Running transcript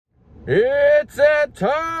It's that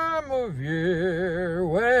time of year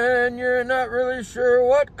when you're not really sure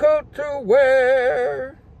what coat to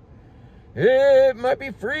wear. It might be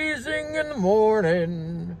freezing in the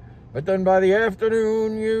morning, but then by the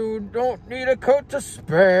afternoon you don't need a coat to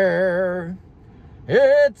spare.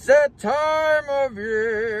 It's that time of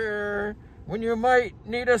year when you might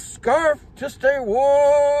need a scarf to stay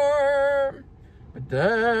warm. But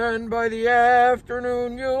then by the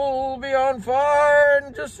afternoon you'll be on fire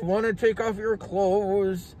and just want to take off your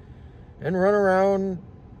clothes and run around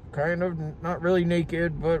kind of not really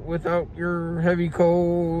naked, but without your heavy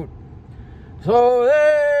coat. So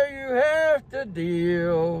there you have to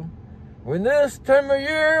deal when this time of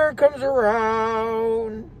year comes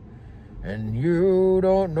around and you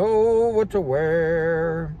don't know what to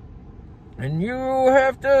wear. And you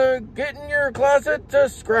have to get in your closet to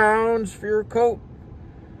scrounge for your coat.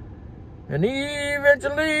 And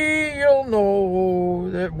eventually you'll know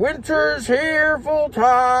that winter's here full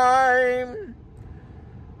time.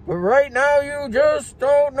 But right now you just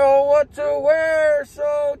don't know what to wear.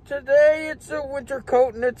 So today it's a winter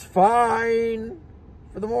coat and it's fine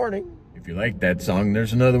for the morning. If you like that song,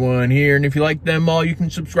 there's another one here. And if you like them all, you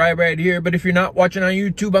can subscribe right here. But if you're not watching on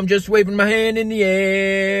YouTube, I'm just waving my hand in the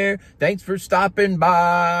air. Thanks for stopping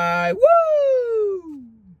by. Woo!